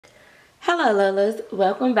Hello Lolas,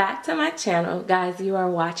 welcome back to my channel. Guys, you are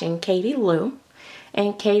watching Katie Lou,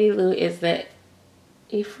 and Katie Lou is the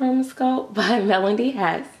Ephraim Sculpt by Melody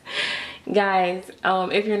Hess. Guys,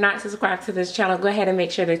 if you're not subscribed to this channel, go ahead and make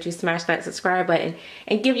sure that you smash that subscribe button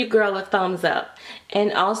and give your girl a thumbs up.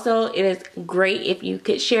 And also, it is great if you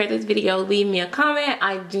could share this video, leave me a comment.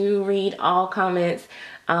 I do read all comments.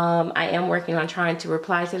 I am working on trying to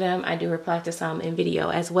reply to them. I do reply to some in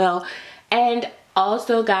video as well. And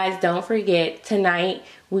also, guys, don't forget, tonight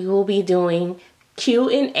we will be doing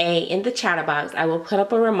Q&A in the Chatterbox. I will put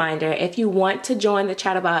up a reminder. If you want to join the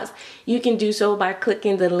Chatterbox, you can do so by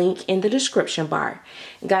clicking the link in the description bar.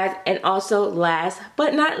 Guys, and also last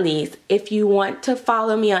but not least, if you want to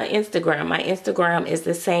follow me on Instagram, my Instagram is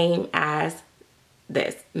the same as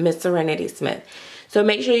this, MsSerenity Smith. So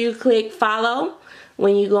make sure you click follow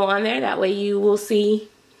when you go on there. That way you will see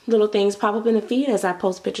little things pop up in the feed as I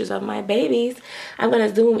post pictures of my babies. I'm going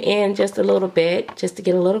to zoom in just a little bit just to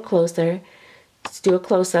get a little closer. Let's do a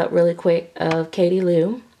close-up really quick of Katie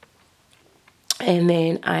Lou. And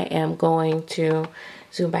then I am going to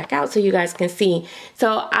zoom back out so you guys can see.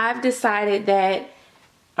 So I've decided that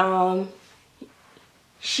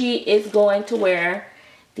she is going to wear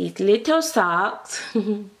these little socks.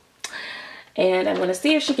 And I'm going to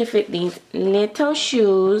see if she can fit these little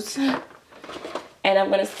shoes. And I'm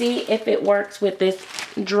going to see if it works with this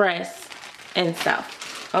dress and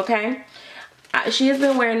stuff. Okay? She has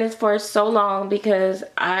been wearing this for so long because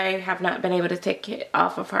I have not been able to take it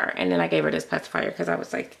off of her. And then I gave her this pacifier because I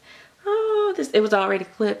was like, oh, it was already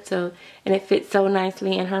clipped. So, and it fits so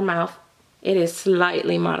nicely in her mouth. It is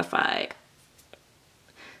slightly modified.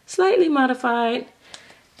 Slightly modified.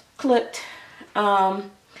 Clipped.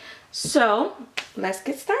 So, let's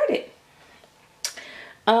get started.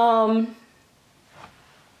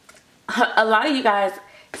 A lot of you guys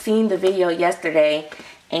seen the video yesterday,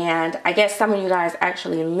 and I guess some of you guys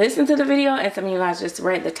actually listened to the video and some of you guys just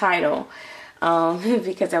read the title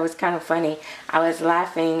because that was kind of funny. I was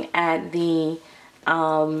laughing at the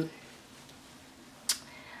oh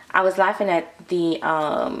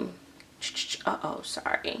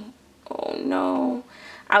sorry, oh no,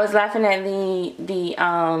 I was laughing at the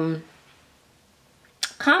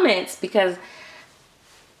comments because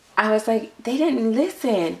I was like, they didn't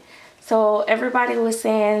listen. So everybody was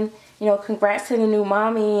saying, you know, congrats to the new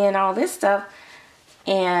mommy and all this stuff.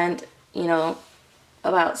 And, you know,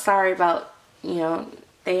 sorry about, you know,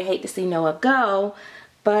 they hate to see Noah go.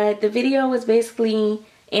 But the video was basically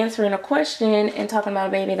answering a question and talking about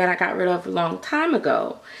a baby that I got rid of a long time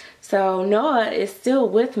ago. So Noah is still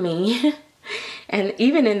with me. And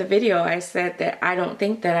even in the video, I said that I don't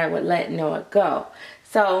think that I would let Noah go.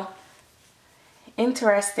 So,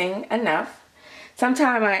 interesting enough.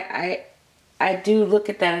 Sometimes I do look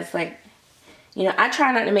at that as like, you know, I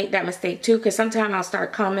try not to make that mistake too, because sometimes I'll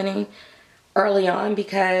start commenting early on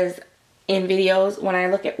because in videos, when I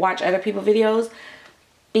watch other people's videos,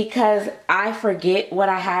 because I forget what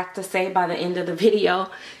I have to say by the end of the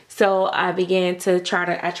video. So I began to try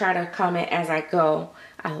to comment as I go.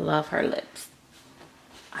 I love her lips.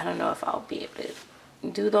 I don't know if I'll be able to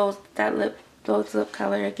do those lip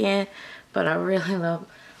color again, but I really love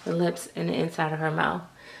the lips and the inside of her mouth.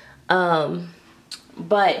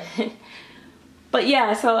 But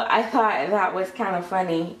yeah, so I thought that was kind of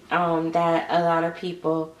funny that a lot of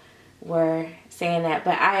people were saying that.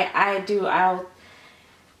 But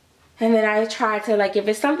and then I try to, like, if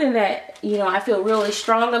it's something that, you know, I feel really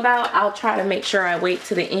strong about, I'll try to make sure I wait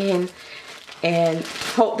to the end and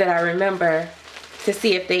hope that I remember to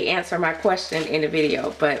see if they answer my question in the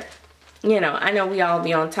video. But, you know, I know we all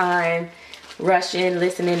be on time, rushing,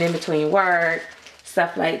 listening in between work,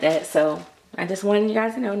 stuff like that. So I just wanted you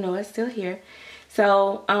guys to know Noah's still here.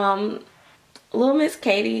 So little Miss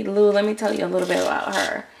Katie Lou, let me tell you a little bit about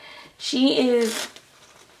her. She is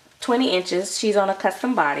 20 inches. She's on a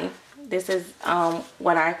custom body. This is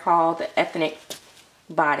what I call the ethnic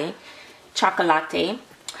body, chocolate.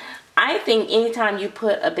 I think anytime you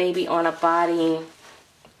put a baby on a body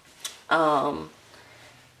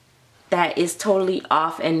that is totally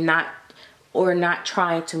off and not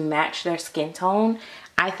trying to match their skin tone,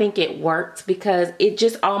 I think it works because it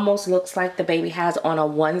just almost looks like the baby has on a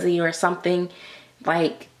onesie or something,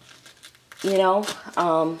 like, you know.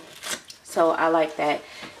 So I like that.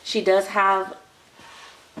 She does have,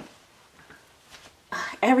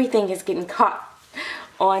 everything is getting caught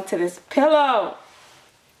onto this pillow.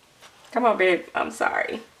 Come on, babe. I'm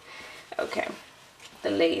sorry. Okay.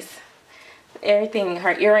 The lace. Everything.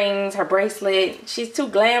 Her earrings, her bracelet. She's too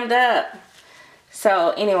glammed up. So,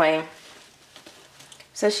 anyway.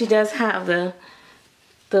 So, she does have the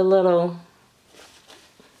little,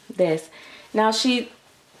 this. Now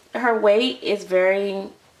her weight is very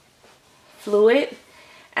fluid,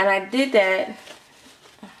 and I did that,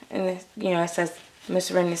 and you know, it says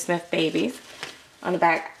MsSerenity Smith Babies on the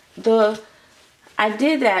back. I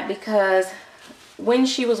did that because when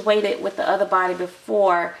she was weighted with the other body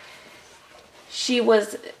before, she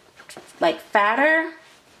was like fatter,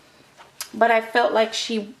 but I felt like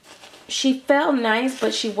she felt nice,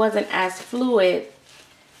 but she wasn't as fluid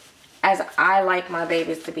as I like my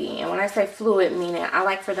babies to be. And when I say fluid, meaning I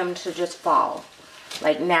like for them to just fall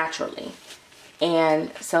like naturally.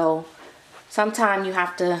 And so sometimes you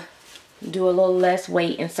have to do a little less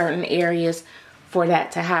weight in certain areas for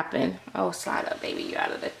that to happen. Oh, slide up, baby. You're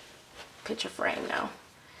out of the picture frame now.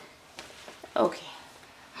 Okay.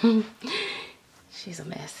 She's a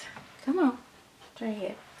mess. Come on. It's right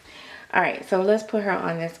here. All right, so let's put her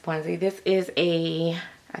on this onesie. This is a,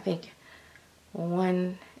 I think,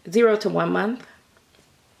 0 to 1 month.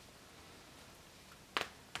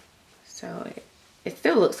 So it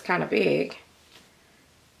still looks kind of big.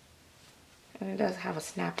 And it does have a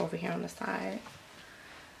snap over here on the side.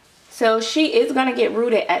 So she is going to get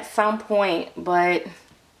rooted at some point, but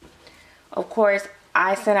of course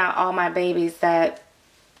I sent out all my babies that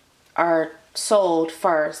are sold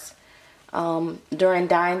first. During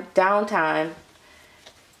downtime,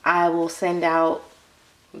 I will send out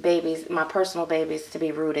babies, my personal babies, to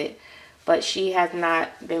be rooted. But she has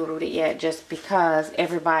not been rooted yet, just because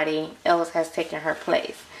everybody else has taken her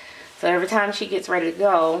place. So every time she gets ready to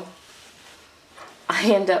go, I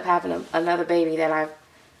end up having another baby that I've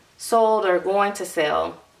sold or going to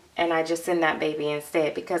sell, and I just send that baby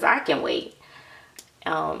instead because I can wait.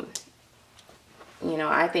 You know,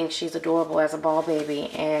 I think she's adorable as a ball baby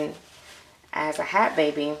and as a hat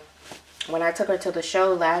baby. When I took her to the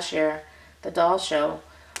show last year, the doll show,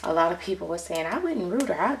 a lot of people were saying, I wouldn't root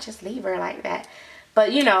her, I'd just leave her like that.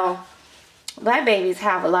 But you know, black babies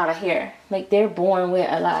have a lot of hair. Like, they're born with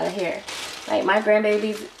a lot of hair. Like, my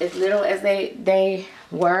grandbabies, as little as they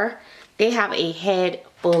were, they have a head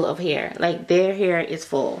full of hair. Like, their hair is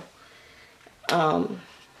full. And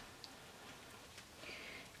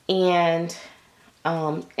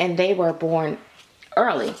they were born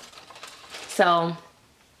early. So,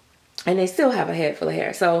 and they still have a head full of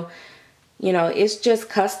hair. So, you know, it's just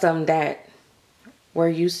custom that we're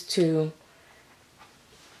used to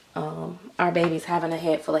our babies having a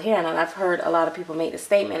head full of hair. And I've heard a lot of people make the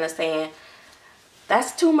statement of saying,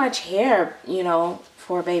 that's too much hair, you know,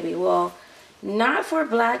 for a baby. Well, not for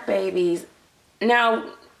black babies. Now,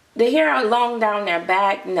 the hair long down their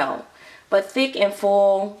back, no. But thick and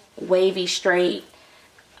full, wavy, straight,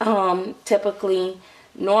 typically,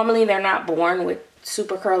 normally they're not born with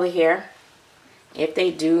super curly hair. If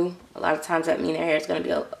they do, a lot of times that means their hair is going to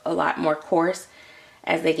be a lot more coarse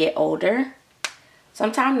as they get older.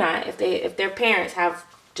 Sometimes not. If their parents have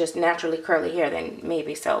just naturally curly hair, then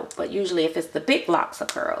maybe so. But usually if it's the big locks of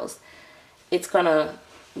curls, it's not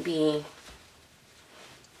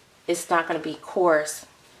going to be coarse.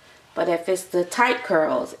 But if it's the tight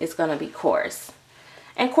curls, it's going to be coarse.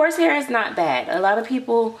 And coarse hair is not bad. A lot of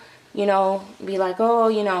people, you know, be like, oh,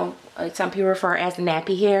 you know, some people refer as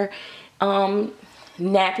nappy hair.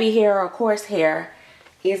 Nappy hair or coarse hair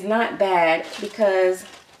is not bad because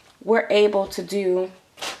we're able to do,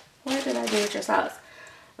 where did I do it your size?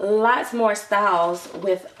 Lots more styles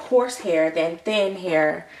with coarse hair than thin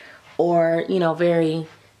hair or, you know, very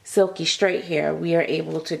silky straight hair. We are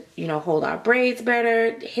able to, you know, hold our braids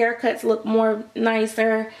better. Haircuts look more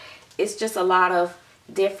nicer. It's just a lot of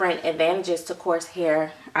different advantages to coarse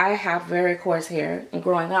hair. I have very coarse hair, and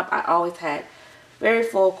growing up I always had very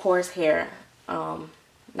full coarse hair.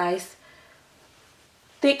 Nice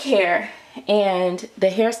thick hair, and the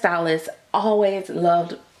hairstylists always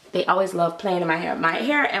loved playing in my hair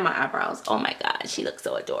and my eyebrows. Oh my god, she looks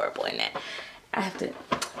so adorable in that.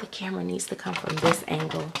 The camera needs to come from this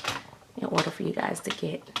angle in order for you guys to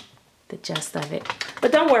get the gist of it.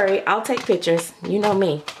 But don't worry, I'll take pictures. You know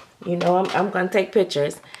me. You know I'm gonna take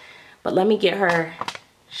pictures. But let me get her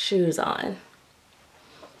shoes on.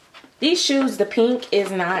 These shoes, the pink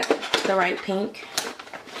is not the right pink.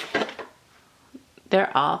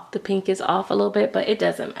 They're off. The pink is off a little bit, but it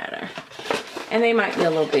doesn't matter. And they might be a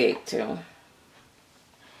little big too.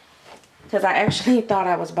 Because I actually thought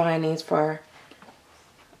I was buying these for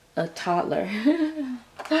a toddler.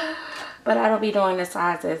 But I don't be doing the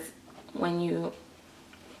sizes when you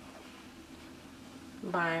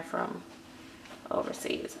buy from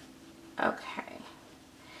overseas. Okay.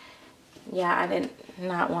 Yeah, I did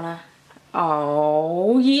not want to.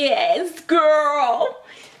 Oh, yes, girl.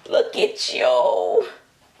 Look at you.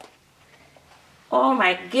 Oh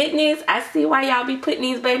my goodness. I see why y'all be putting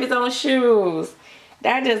these babies on shoes.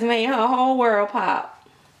 That just made her whole world pop.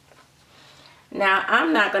 Now,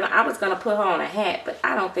 I was gonna put her on a hat, but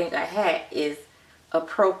I don't think a hat is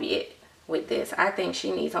appropriate with this. I think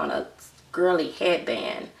she needs on a girly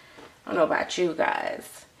headband. I don't know about you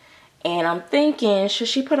guys. And I'm thinking, should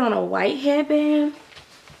she put on a white headband?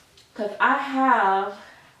 Because I have,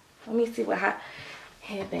 let me see what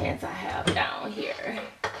headbands I have down here.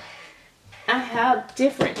 I have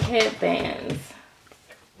different headbands.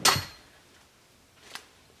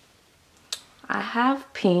 I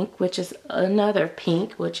have pink, which is another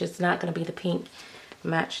pink, which is not going to be the pink,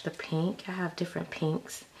 match the pink. I have different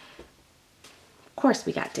pinks. Of course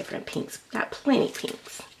we got different pinks. Got plenty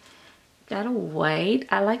pinks. Got a white.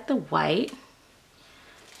 I like the white.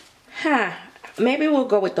 Maybe we'll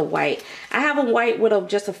go with the white. I have a white with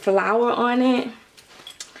just a flower on it.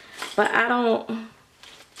 But I don't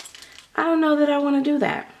know that I want to do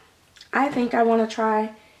that. I think I want to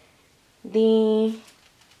try the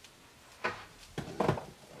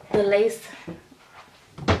lace,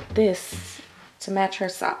 this, to match her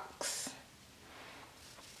socks.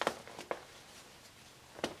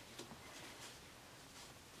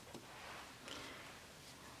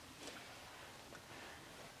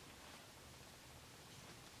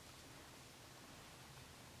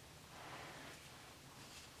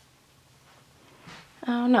 I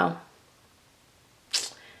don't know.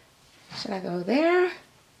 Should I go there?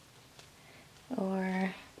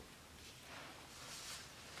 Or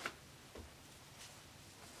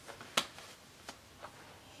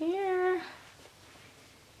here?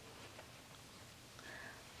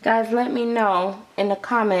 Guys, let me know in the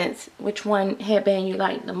comments which one headband you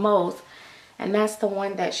like the most. And that's the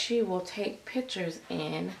one that she will take pictures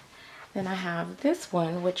in. Then I have this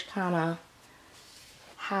one, which kind of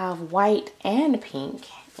have white and pink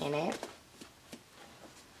in it.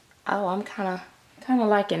 Oh, I'm kind of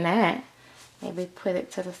liking that. Maybe put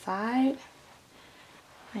it to the side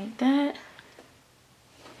like that.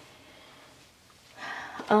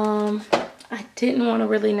 I didn't want to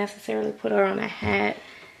really necessarily put her on a hat.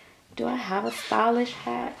 Do I have a stylish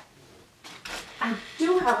hat? I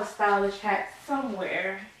do have a stylish hat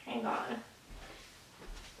somewhere. Hang on.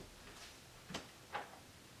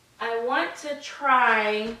 I want to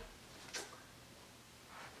try,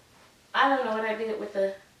 I don't know what I did with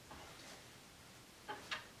the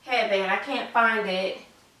headband. I can't find it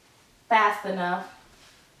fast enough,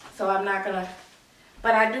 so I'm not gonna,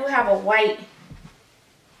 but I do have a white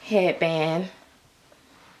headband,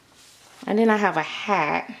 and then I have a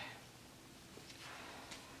hat.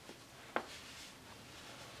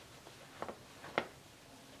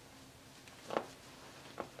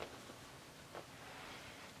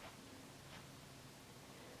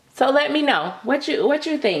 So let me know what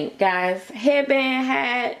you think, guys. Headband,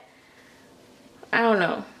 hat, I don't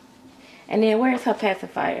know. And then where's her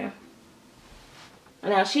pacifier?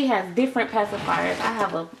 Now she has different pacifiers. I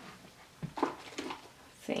have a, let's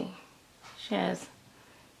see, she has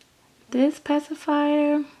this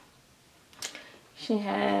pacifier. She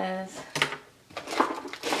has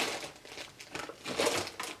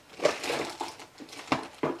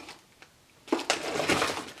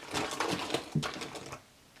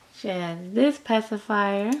this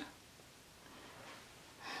pacifier.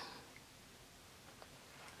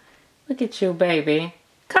 Look at you, baby.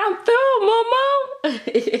 Come through,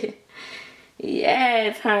 Momo.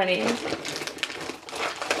 Yes, honey.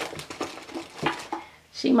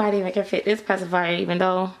 She might even can fit this pacifier, even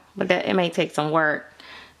though, but that it may take some work.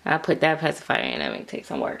 I put that pacifier in. That may take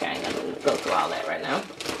some work. I ain't gonna go through all that right now.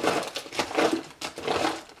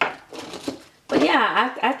 But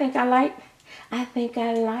yeah, I think I like it. I think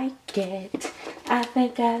I like it.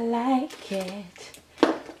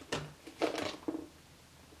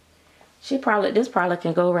 This probably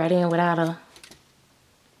can go right in without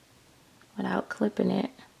clipping it.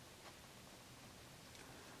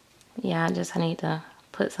 Yeah, I need to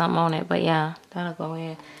put something on it, but yeah, that'll go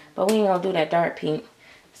in. But we ain't gonna do that dark pink.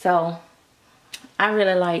 So I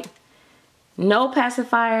really like no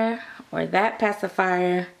pacifier or that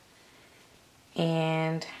pacifier,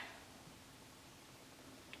 and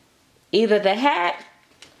either the hat,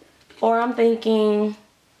 or I'm thinking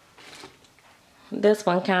this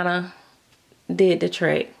one kind of did the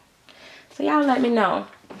trick. So y'all let me know.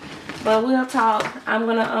 But we'll talk. I'm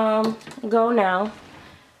gonna go now.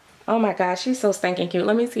 Oh my gosh, she's so stinking cute.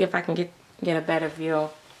 Let me see if I can get a better view.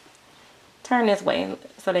 Turn this way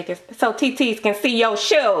so TTs can see your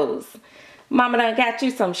shoes. Mama done got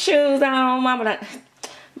you some shoes on.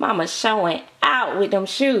 Mama's showing out with them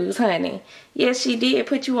shoes, honey. Yes, she did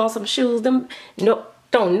put you on some shoes. No,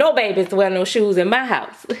 Don't no babies wear no shoes in my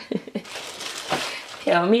house.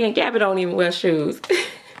 Hell, me and Gabby don't even wear shoes.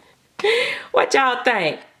 What y'all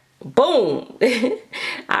think? Boom.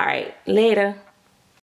 All right, later.